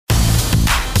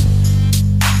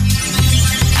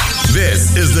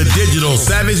This is the Digital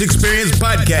Savage Experience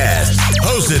Podcast,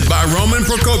 hosted by Roman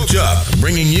Prokopchuk,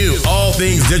 bringing you all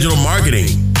things digital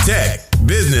marketing, tech,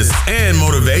 business, and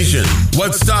motivation.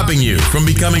 What's stopping you from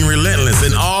becoming relentless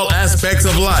in all aspects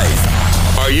of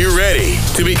life? Are you ready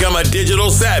to become a digital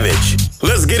savage?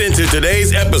 Let's get into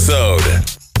today's episode.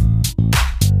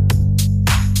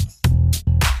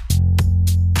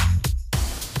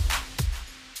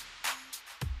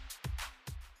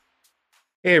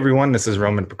 Hey everyone, this is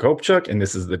Roman Prokopchuk, and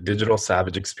this is the Digital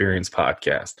Savage Experience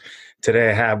Podcast. Today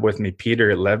I have with me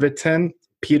Peter Levitin.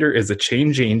 Peter is a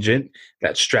change agent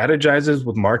that strategizes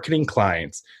with marketing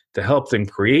clients to help them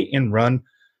create and run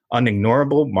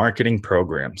unignorable marketing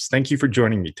programs. Thank you for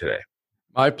joining me today.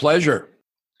 My pleasure.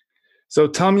 So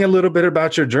tell me a little bit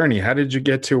about your journey. How did you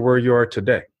get to where you are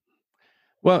today?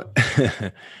 Well,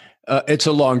 it's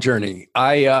a long journey.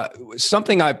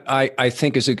 Something I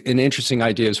think is an interesting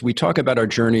idea is we talk about our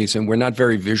journeys and we're not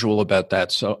very visual about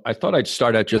that. So I thought I'd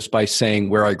start out just by saying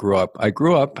where I grew up. I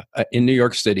grew up in New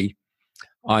York City,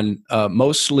 on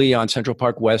mostly on Central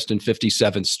Park West and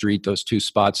 57th Street, those two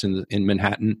spots in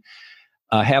Manhattan.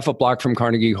 Half a block from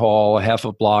Carnegie Hall, half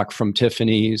a block from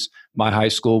Tiffany's. My high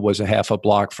school was a half a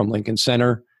block from Lincoln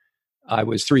Center. I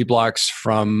was 3 blocks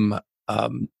from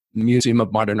Museum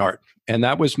of Modern Art. And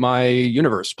that was my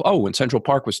universe. Oh, and Central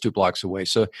Park was 2 blocks away.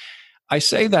 So I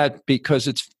say that because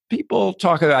it's people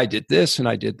talk about I did this and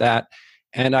I did that.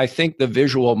 And I think the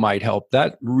visual might help.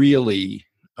 That really,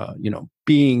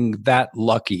 being that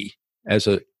lucky as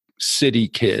a city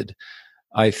kid,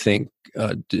 I think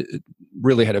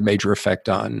really had a major effect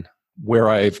on where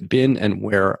I've been and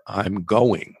where I'm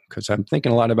going. Because I'm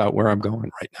thinking a lot about where I'm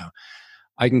going right now.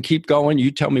 I can keep going.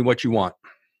 You tell me what you want.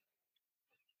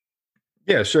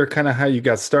 Yeah, sure. Kind of how you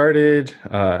got started,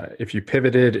 if you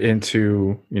pivoted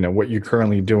into, what you're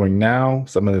currently doing now,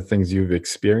 some of the things you've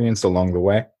experienced along the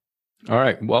way. All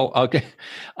right. Well, okay.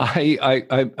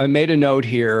 I made a note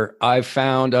here. I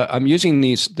found I'm using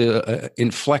the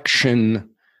inflection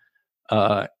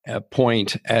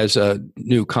point as a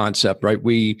new concept, right?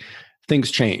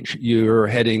 Things change. You're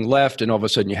heading left, and all of a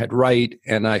sudden you head right.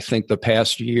 And I think the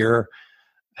past year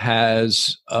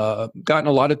has gotten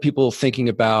a lot of people thinking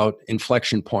about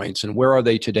inflection points and where are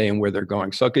they today and where they're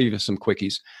going. So I'll give you some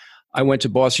quickies. I went to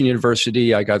Boston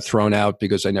University. I got thrown out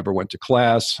because I never went to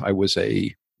class. I was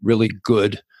a really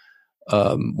good,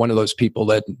 one of those people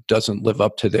that doesn't live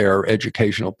up to their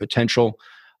educational potential.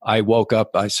 I woke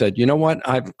up, I said, you know what?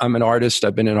 I'm an artist.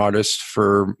 I've been an artist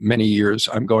for many years.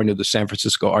 I'm going to the San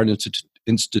Francisco Art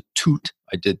Institute.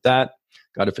 I did that,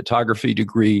 got a photography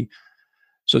degree.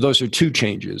 So those are 2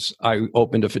 changes. I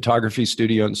opened a photography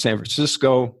studio in San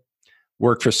Francisco,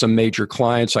 worked for some major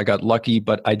clients. I got lucky,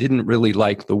 but I didn't really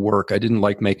like the work. I didn't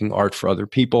like making art for other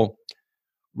people.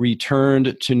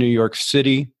 Returned to New York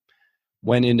City,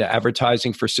 went into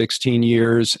advertising for 16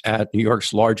 years at New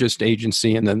York's largest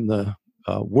agency and then the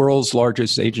world's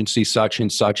largest agency, Saatchi &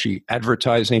 Saatchi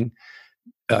Advertising.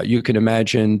 You can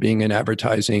imagine being in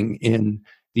advertising in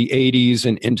the 80s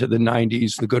and into the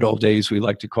 90s, the good old days, we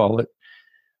like to call it.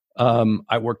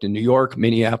 I worked in New York,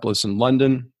 Minneapolis, and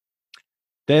London.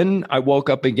 Then I woke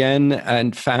up again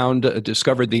and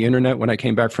discovered the internet when I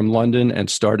came back from London and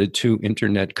started 2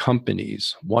 internet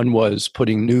companies. One was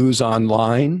putting news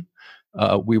online.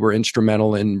 We were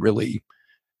instrumental in really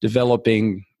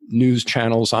developing news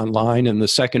channels online. And the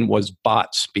second was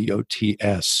Bots,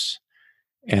 B-O-T-S.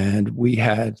 And we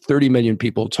had 30 million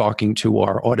people talking to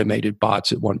our automated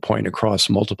bots at one point across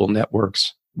multiple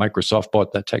networks. Microsoft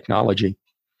bought that technology.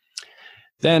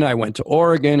 Then I went to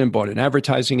Oregon and bought an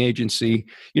advertising agency.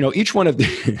 Each one of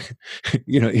these,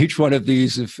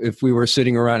 if we were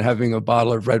sitting around having a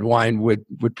bottle of red wine, would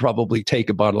probably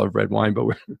take a bottle of red wine,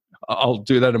 but I'll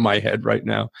do that in my head right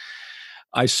now.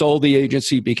 I sold the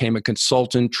agency, became a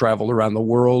consultant, traveled around the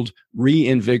world,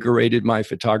 reinvigorated my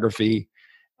photography.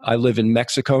 I live in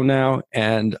Mexico now,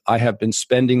 and I have been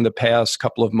spending the past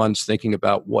couple of months thinking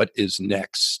about what is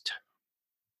next.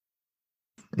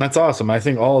 That's awesome. I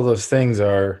think all of those things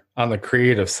are on the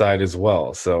creative side as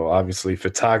well. So obviously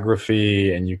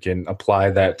photography, and you can apply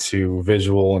that to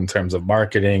visual in terms of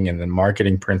marketing and then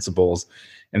marketing principles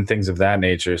and things of that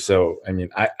nature. So,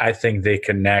 I think they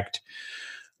connect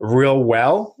real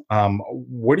well.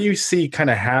 What do you see kind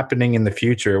of happening in the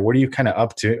future? What are you kind of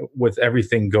up to with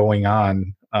everything going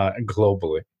on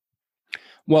globally?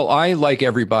 Well, I, like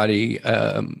everybody,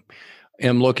 am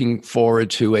looking forward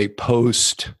to a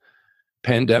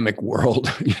post-pandemic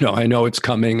world. I know it's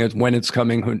coming. When it's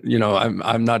coming,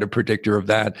 I'm not a predictor of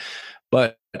that.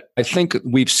 But I think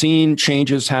we've seen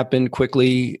changes happen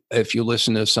quickly. If you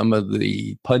listen to some of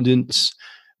the pundits,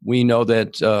 We know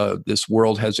that this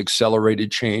world has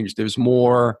accelerated change. There's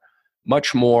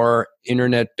much more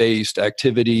internet-based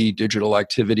activity, digital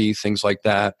activity, things like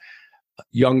that.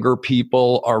 Younger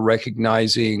people are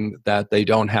recognizing that they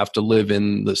don't have to live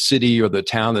in the city or the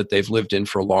town that they've lived in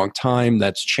for a long time.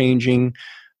 That's changing.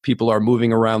 People are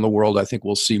moving around the world. I think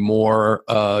we'll see more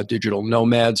digital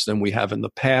nomads than we have in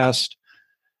the past.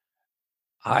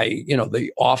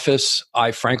 The office,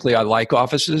 frankly, I like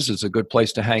offices. It's a good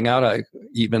place to hang out. I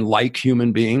even like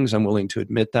human beings. I'm willing to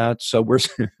admit that. So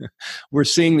we're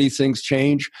seeing these things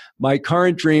change. My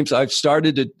current dreams, I've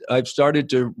started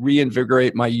to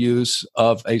reinvigorate my use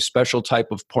of a special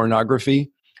type of pornography,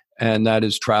 and that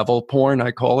is travel porn, I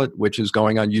call it, which is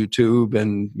going on YouTube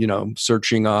and,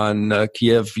 searching on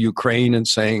Kiev, Ukraine, and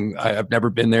saying, I've never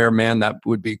been there, man, that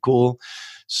would be cool.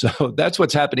 So that's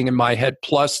what's happening in my head,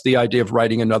 plus the idea of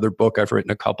writing another book. I've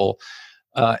written a couple,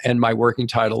 and my working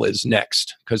title is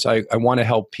Next, because I want to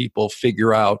help people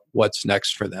figure out what's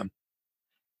next for them.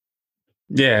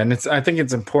 Yeah, and I think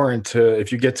it's important to,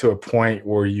 if you get to a point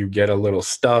where you get a little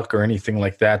stuck or anything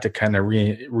like that, to kind of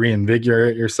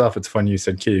reinvigorate yourself. It's funny you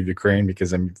said Kiev, Ukraine,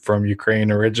 because I'm from Ukraine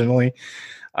originally.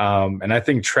 And I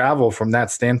think travel from that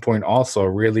standpoint also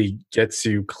really gets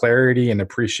you clarity and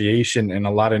appreciation and a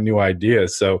lot of new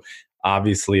ideas. So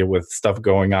obviously with stuff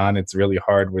going on, it's really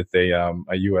hard with a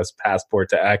US passport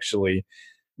to actually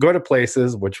go to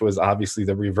places, which was obviously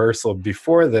the reversal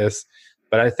before this.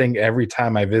 But I think every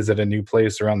time I visit a new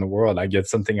place around the world, I get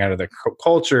something out of the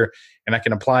culture, and I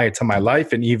can apply it to my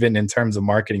life and even in terms of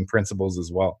marketing principles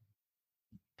as well.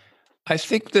 I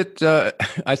think that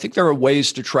I think there are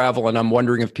ways to travel, and I'm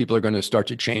wondering if people are going to start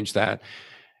to change that.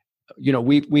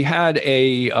 We had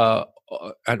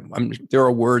there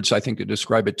are words I think to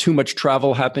describe it. Too much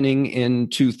travel happening in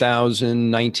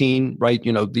 2019, right?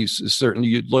 Certainly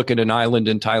you'd look at an island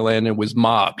in Thailand and it was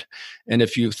mobbed, and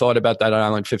if you thought about that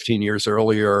island 15 years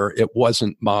earlier, it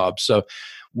wasn't mobbed. So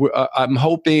I'm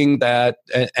hoping that,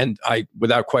 and I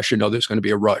without question know there's going to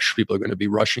be a rush. People are going to be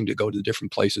rushing to go to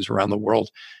different places around the world.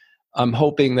 I'm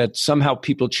hoping that somehow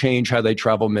people change how they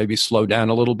travel, maybe slow down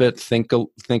a little bit, think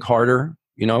harder,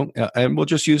 and we'll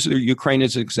just use Ukraine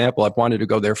as an example. I've wanted to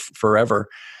go there forever.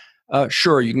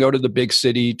 Sure, you can go to the big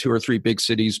city, 2 or 3 big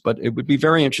cities, but it would be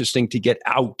very interesting to get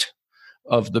out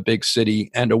of the big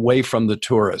city and away from the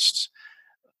tourists.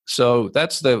 So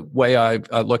that's the way I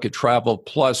look at travel.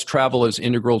 Plus, travel is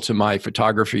integral to my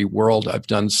photography world. I've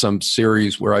done some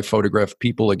series where I photograph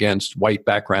people against white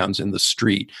backgrounds in the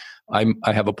street. I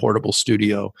have a portable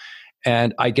studio,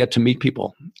 and I get to meet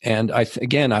people. And I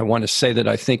want to say that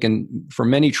I think for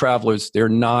many travelers, they're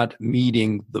not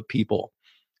meeting the people.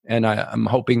 And I'm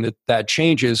hoping that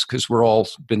changes, because we're all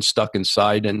been stuck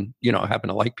inside and, happen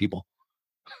to like people.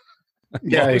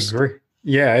 Yeah, I agree.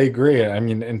 Yeah, I agree. I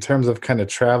mean, in terms of kind of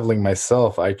traveling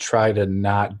myself, I try to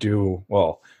not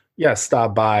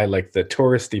stop by like the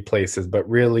touristy places, but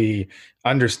really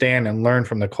understand and learn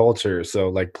from the culture. So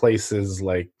like places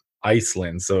like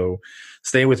Iceland. So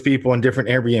stay with people in different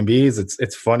Airbnbs.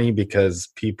 It's funny because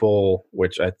people,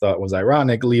 which I thought was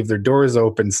ironic, leave their doors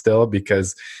open still,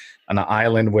 because on an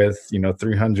island with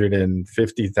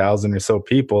 350,000 or so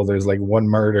people, there's like 1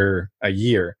 murder a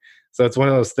year. So it's one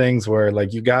of those things where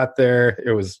like you got there,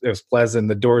 it was pleasant,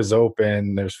 the door's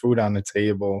open, there's food on the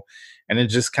table. And it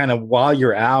just kind of, while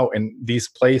you're out in these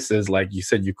places, like you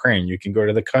said, Ukraine, you can go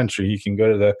to the country, you can go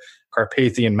to the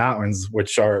Carpathian Mountains,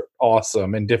 which are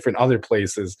awesome, and different other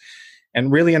places,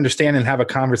 and really understand and have a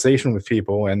conversation with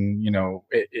people. And,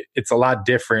 it's a lot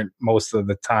different most of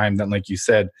the time than, like you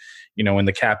said, in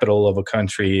the capital of a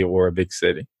country or a big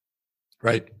city.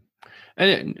 Right.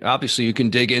 And obviously you can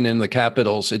dig in the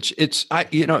capitals.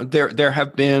 There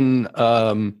have been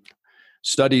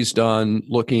studies done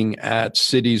looking at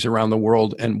cities around the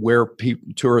world and where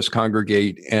tourists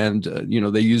congregate, and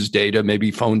they use data,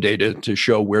 maybe phone data, to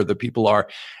show where the people are.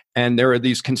 And there are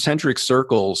these concentric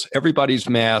circles. Everybody's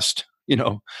masked,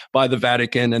 by the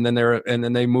Vatican, and then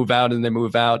they move out and they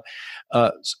move out.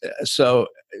 So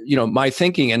my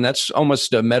thinking, and that's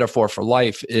almost a metaphor for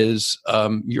life, is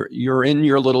you're in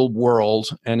your little world,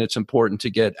 and it's important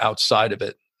to get outside of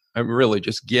it and really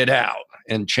just get out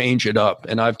and change it up.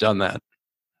 And I've done that.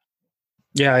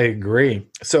 Yeah, I agree.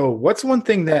 So what's one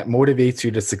thing that motivates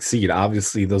you to succeed?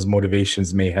 Obviously, those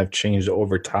motivations may have changed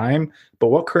over time, but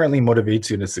what currently motivates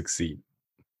you to succeed?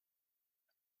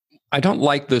 I don't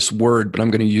like this word, but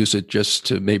I'm going to use it just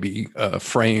to maybe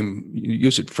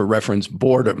use it for reference: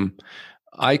 boredom.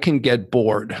 I can get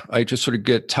bored. I just sort of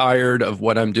get tired of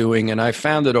what I'm doing. And I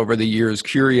found that over the years,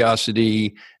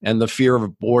 curiosity and the fear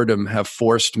of boredom have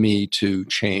forced me to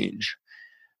change.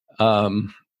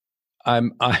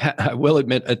 I will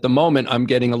admit at the moment I'm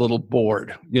getting a little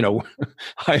bored.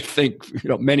 I think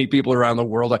many people around the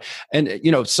world,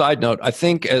 and side note, I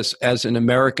think as an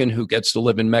American who gets to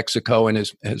live in Mexico and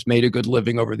has made a good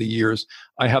living over the years,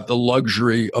 I have the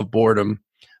luxury of boredom.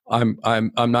 I'm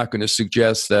not going to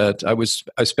suggest that.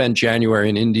 I spent January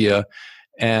in India,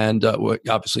 and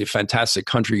obviously a fantastic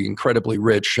country, incredibly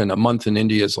rich, and a month in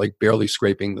India is like barely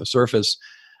scraping the surface.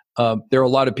 There are a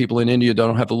lot of people in India that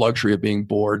don't have the luxury of being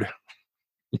bored.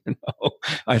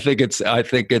 I think it's a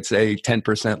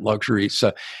 10% luxury.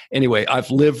 So anyway,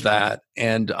 I've lived that,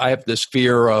 and I have this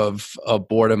fear of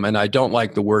boredom, and I don't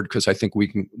like the word because I think we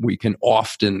can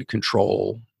often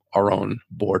control our own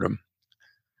boredom.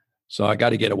 So I got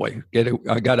to get away.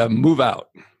 I got to move out.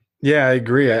 Yeah, I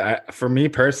agree. For me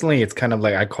personally, it's kind of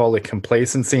like I call it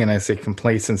complacency, and I say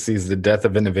complacency is the death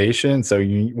of innovation. So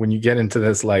when you get into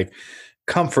this like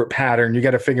comfort pattern, you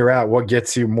got to figure out what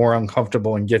gets you more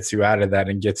uncomfortable and gets you out of that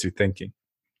and gets you thinking.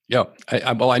 Yeah.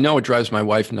 I know it drives my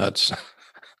wife nuts.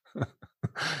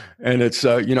 And it's,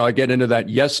 I get into that,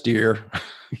 yes, dear,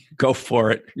 go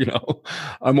for it.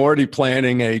 I'm already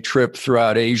planning a trip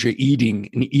throughout Asia, an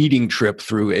eating trip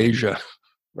through Asia,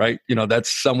 right?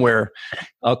 That's somewhere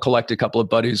I'll collect a couple of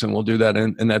buddies and we'll do that.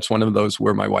 And that's one of those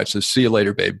where my wife says, see you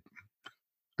later, babe.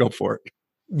 Go for it.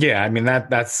 Yeah, I mean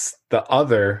that's the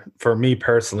other, for me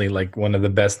personally, like one of the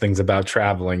best things about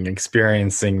traveling,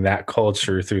 experiencing that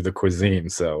culture through the cuisine.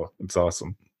 So it's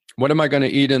awesome. What am I going to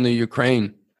eat in the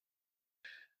Ukraine?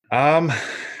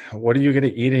 What are you going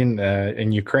to eat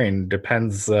in Ukraine?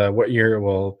 Depends what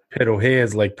pierogi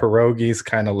is like pierogies,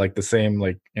 kind of like the same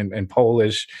like in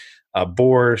Polish.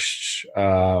 Borscht.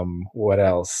 What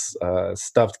else?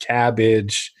 Stuffed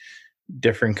cabbage.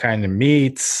 Different kind of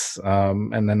meats,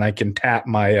 and then I can tap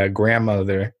my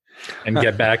grandmother and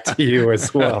get back to you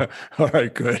as well. All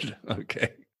right, good.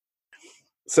 Okay.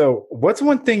 So what's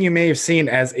one thing you may have seen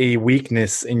as a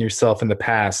weakness in yourself in the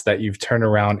past that you've turned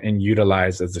around and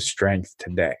utilized as a strength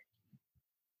today?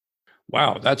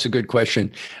 Wow, that's a good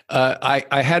question.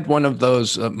 I had one of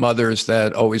those mothers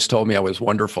that always told me I was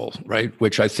wonderful, right?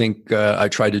 Which I think I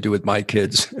try to do with my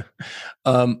kids.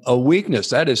 A weakness,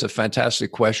 that is a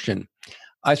fantastic question.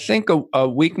 I think a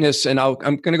weakness, and I'm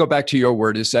going to go back to your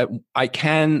word, is that I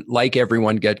can, like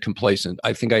everyone, get complacent.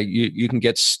 I think you can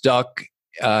get stuck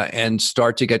and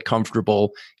start to get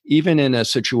comfortable, even in a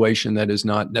situation that is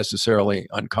not necessarily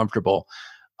uncomfortable.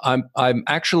 I'm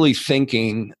actually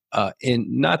thinking in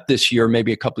not this year,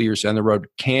 maybe a couple of years down the road,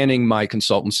 canning my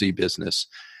consultancy business.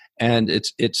 And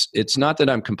it's not that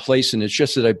I'm complacent. It's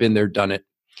just that I've been there, done it.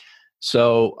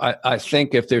 So I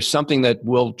think if there's something that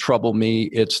will trouble me,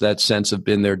 it's that sense of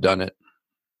been there, done it.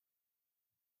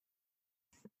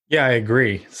 Yeah, I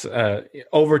agree.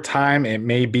 Over time, it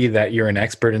may be that you're an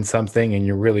expert in something and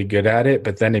you're really good at it,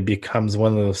 but then it becomes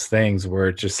one of those things where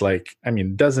it just like,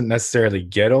 it doesn't necessarily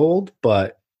get old,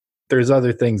 but there's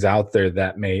other things out there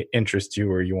that may interest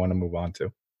you or you want to move on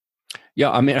to. Yeah,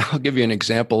 I'll give you an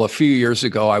example. A few years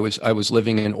ago, I was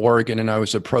living in Oregon, and I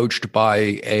was approached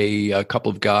by a couple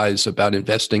of guys about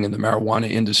investing in the marijuana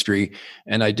industry,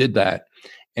 and I did that.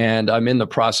 And I'm in the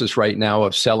process right now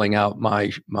of selling out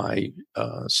my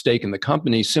stake in the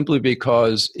company, simply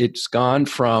because it's gone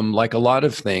from, like a lot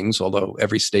of things, although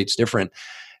every state's different,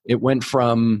 it went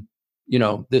from,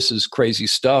 this is crazy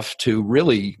stuff to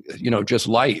really, just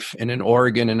life. And in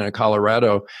Oregon and in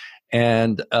Colorado.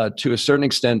 And to a certain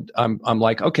extent, I'm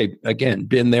like, okay, again,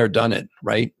 been there, done it,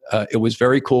 right? It was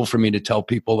very cool for me to tell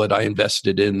people that I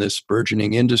invested in this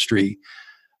burgeoning industry.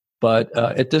 But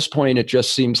at this point, it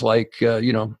just seems like,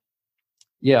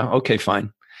 yeah, okay,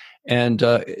 fine. And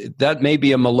that may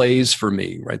be a malaise for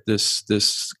me, right?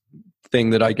 This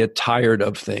thing that I get tired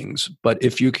of things. But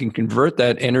if you can convert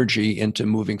that energy into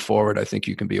moving forward, I think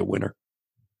you can be a winner.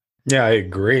 Yeah, I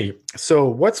agree. So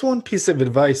what's one piece of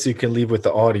advice you can leave with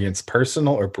the audience,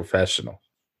 personal or professional?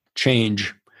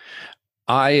 Change.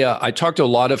 I talk to a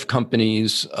lot of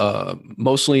companies,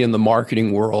 mostly in the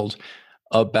marketing world,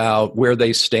 about where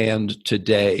they stand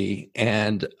today.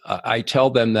 And I tell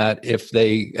them that if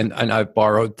they, and I've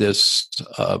borrowed this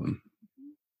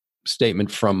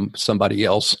statement from somebody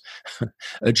else,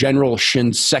 General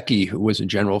Shinseki, who was a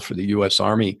general for the U.S.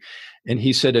 Army. And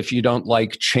he said, if you don't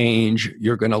like change,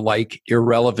 you're going to like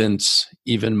irrelevance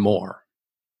even more.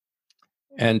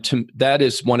 And that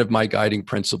is one of my guiding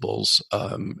principles.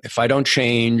 If I don't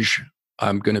change,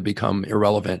 I'm going to become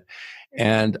irrelevant.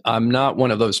 And I'm not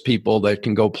one of those people that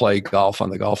can go play golf on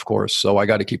the golf course. So I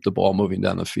got to keep the ball moving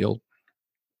down the field.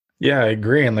 Yeah, I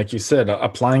agree. And like you said,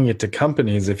 applying it to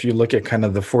companies, if you look at kind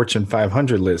of the Fortune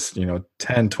 500 list,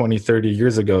 10, 20, 30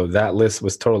 years ago, that list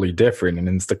was totally different. And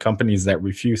it's the companies that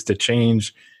refuse to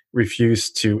change,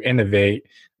 refuse to innovate,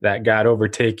 that got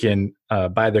overtaken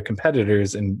by their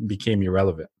competitors and became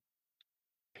irrelevant.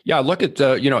 Yeah, look at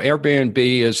Airbnb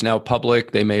is now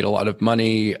public. They made a lot of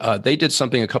money. They did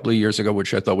something a couple of years ago,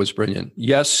 which I thought was brilliant.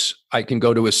 Yes, I can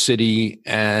go to a city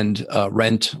and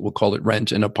we'll call it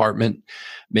rent an apartment,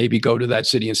 maybe go to that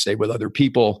city and stay with other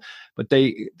people. But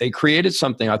they created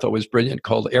something I thought was brilliant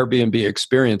called Airbnb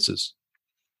Experiences.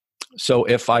 So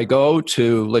if I go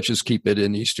to, let's just keep it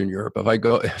in Eastern Europe.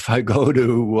 If I go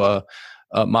to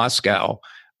Moscow,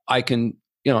 I can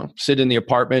sit in the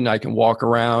apartment, I can walk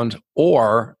around,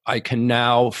 or I can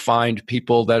now find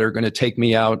people that are going to take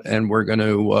me out and we're going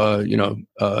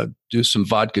to, do some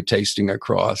vodka tasting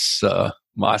across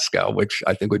Moscow, which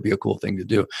I think would be a cool thing to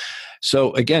do.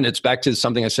 So again, it's back to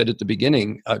something I said at the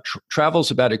beginning. Travel's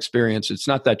about experience. It's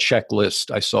not that checklist.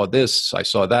 I saw this, I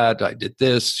saw that, I did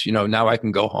this, now I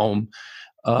can go home,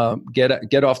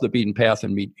 get off the beaten path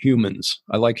and meet humans.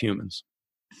 I like humans.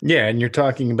 Yeah, and you're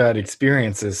talking about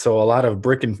experiences. So a lot of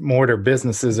brick and mortar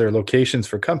businesses or locations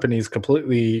for companies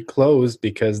completely closed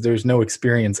because there's no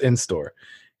experience in store.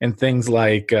 And things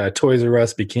like Toys R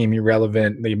Us became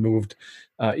irrelevant. They moved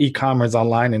e-commerce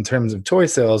online in terms of toy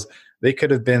sales. They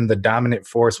could have been the dominant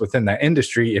force within that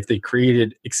industry if they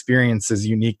created experiences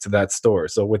unique to that store.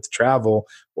 So with travel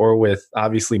or with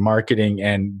obviously marketing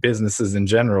and businesses in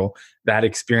general, that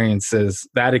experience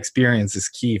is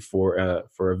key for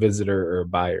a visitor or a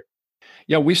buyer.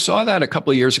 Yeah, we saw that a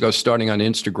couple of years ago starting on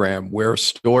Instagram, where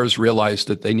stores realized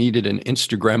that they needed an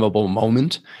Instagrammable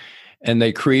moment, and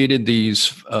they created these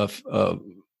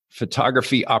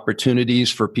photography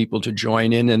opportunities for people to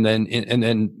join in, and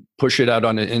then push it out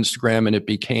on Instagram, and it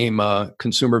became a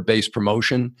consumer-based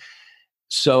promotion.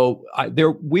 So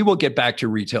we will get back to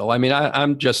retail. I mean,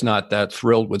 I'm just not that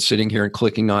thrilled with sitting here and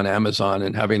clicking on Amazon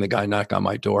and having the guy knock on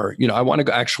my door. I want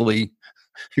to actually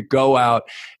go out,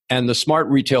 and the smart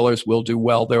retailers will do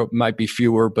well. There might be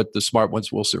fewer, but the smart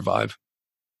ones will survive.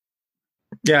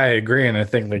 Yeah, I agree. And I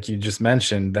think, like you just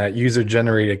mentioned, that user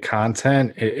generated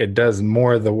content, it does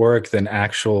more of the work than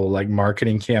actual like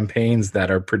marketing campaigns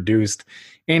that are produced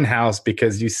in-house,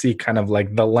 because you see kind of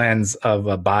like the lens of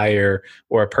a buyer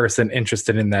or a person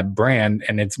interested in that brand.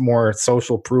 And it's more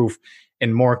social proof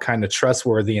and more kind of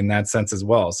trustworthy in that sense as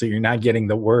well. So you're not getting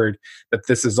the word that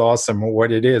this is awesome or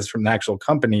what it is from the actual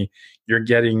company. You're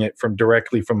getting it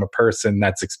directly from a person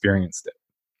that's experienced it.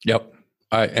 Yep.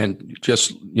 And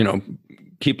just,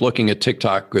 keep looking at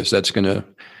TikTok, because that's going to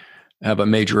have a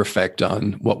major effect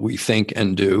on what we think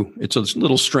and do. It's a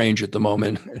little strange at the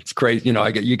moment. It's crazy.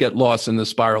 You get lost in the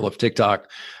spiral of TikTok,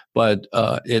 but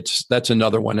that's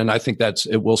another one. And I think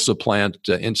it will supplant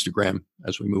Instagram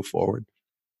as we move forward.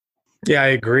 Yeah, I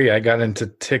agree. I got into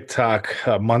TikTok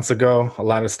months ago. A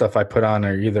lot of stuff I put on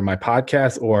are either my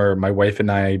podcast or my wife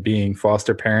and I being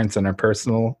foster parents in our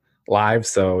personal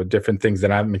lives. So different things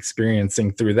that I'm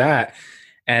experiencing through that.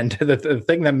 And the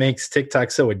thing that makes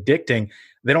TikTok so addicting,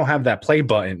 they don't have that play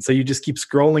button. So you just keep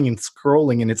scrolling and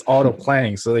scrolling and it's auto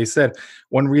playing. So they said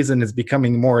one reason it's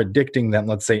becoming more addicting than,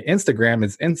 let's say, Instagram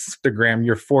is Instagram,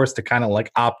 you're forced to kind of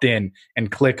like opt in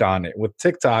and click on it. With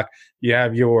TikTok, you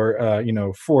have your,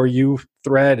 For You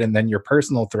thread and then your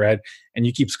personal thread, and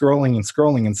you keep scrolling and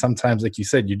scrolling. And sometimes, like you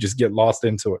said, you just get lost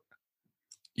into it.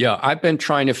 Yeah, I've been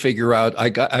trying to figure out,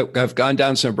 I've gone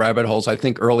down some rabbit holes. I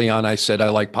think early on I said I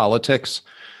like politics.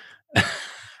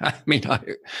 I mean,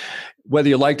 whether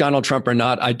you like Donald Trump or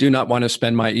not, I do not want to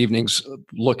spend my evenings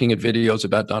looking at videos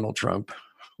about Donald Trump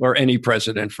or any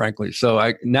president, frankly.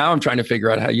 So now I'm trying to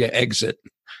figure out how you exit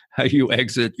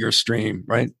your stream,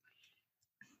 right?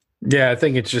 Yeah, I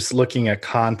think it's just looking at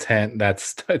content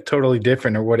that's totally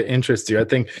different or what it interests you. I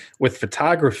think with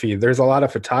photography, there's a lot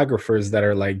of photographers that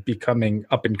are like becoming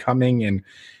up and coming and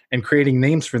creating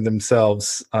names for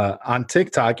themselves on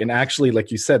TikTok. And actually,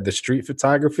 like you said, the street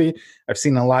photography, I've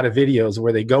seen a lot of videos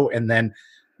where they go and then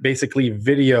basically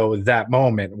video that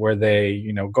moment where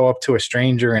they, go up to a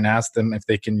stranger and ask them if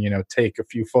they can, take a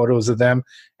few photos of them,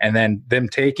 and then them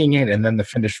taking it and then the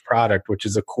finished product, which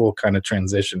is a cool kind of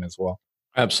transition as well.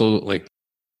 Absolutely.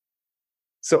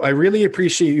 So I really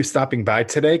appreciate you stopping by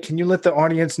today. Can you let the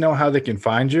audience know how they can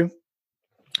find you?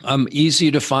 I'm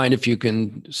easy to find if you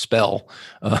can spell.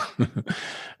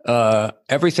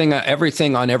 Everything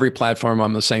on every platform,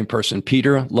 I'm the same person,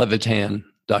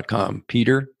 PeterLevitan.com.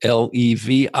 Peter,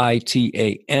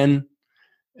 Levitan.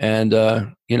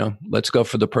 And, let's go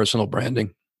for the personal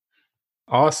branding.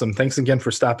 Awesome. Thanks again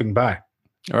for stopping by.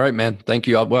 All right, man. Thank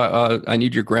you. I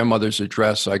need your grandmother's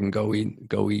address so I can go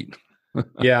eat.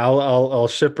 Yeah, I'll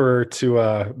ship her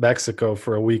to Mexico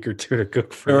for a week or two to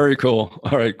cook for. Very cool.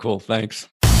 All right, cool. Thanks.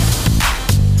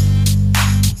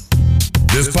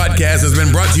 This podcast has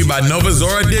been brought to you by Nova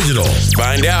Zora Digital.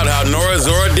 Find out how Nova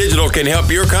Zora Digital can help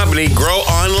your company grow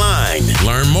online.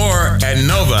 Learn more at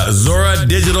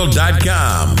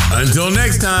novazoradigital.com. Until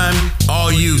next time,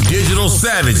 all you digital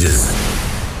savages.